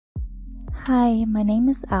Hi, my name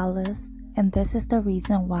is Alice, and this is the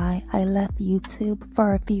reason why I left YouTube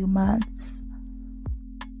for a few months.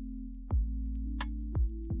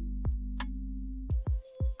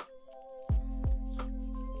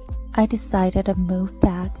 I decided to move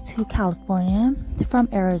back to California from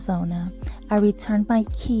Arizona. I returned my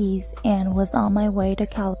keys and was on my way to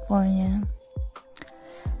California.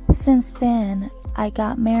 Since then, I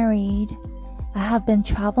got married. I have been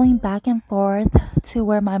traveling back and forth to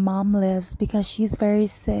where my mom lives because she's very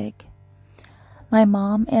sick. My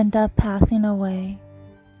mom ended up passing away,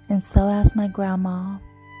 and so has my grandma.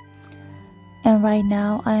 And right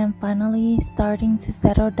now, I am finally starting to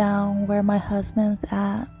settle down where my husband's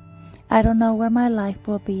at. I don't know where my life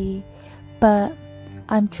will be, but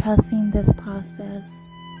I'm trusting this process.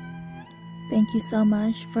 Thank you so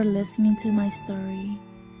much for listening to my story.